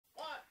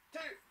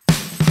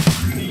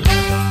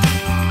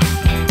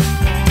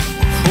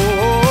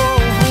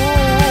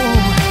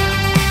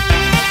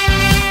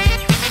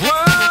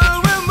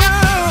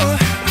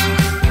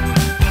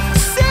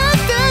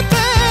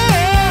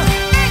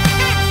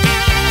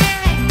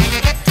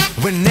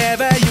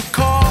Whenever you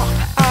call,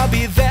 I'll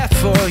be there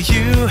for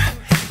you.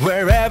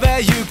 Wherever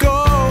you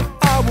go,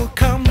 I will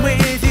come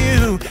with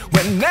you.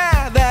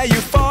 Whenever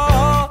you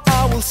fall,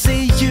 I will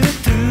see you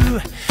through.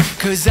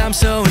 'Cause I'm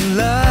so in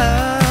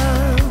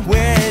love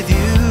with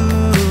you.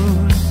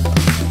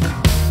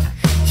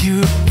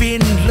 You've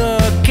been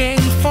looking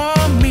for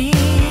me.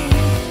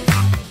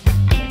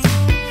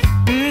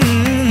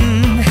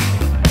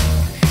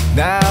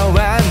 Now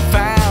I'm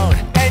found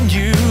and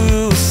you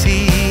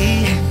see.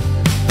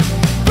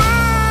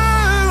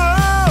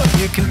 Whoa,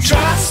 you can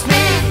trust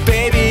me,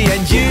 baby,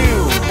 and you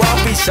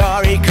won't be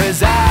sorry, 'cause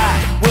I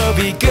will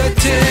be good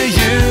to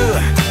you.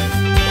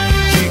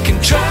 You can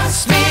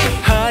trust me,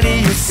 honey,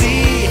 you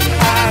see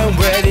I'm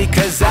worthy,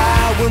 'cause I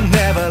will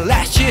never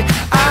let you,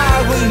 I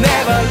will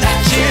never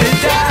let you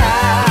down.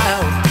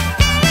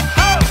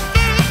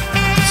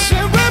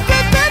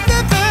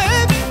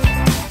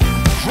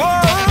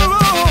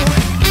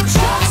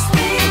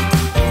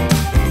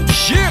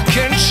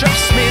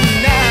 Trust me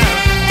now.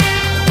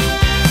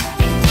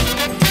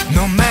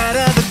 No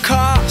matter the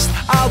cost,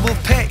 I will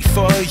pay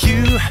for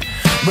you.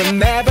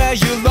 Whenever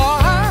you're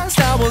lost,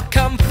 I will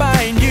come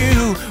find you.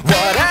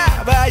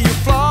 Whatever your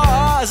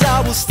flaws, I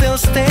will still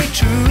stay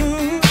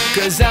true.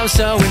 'Cause I'm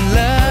so in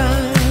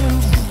love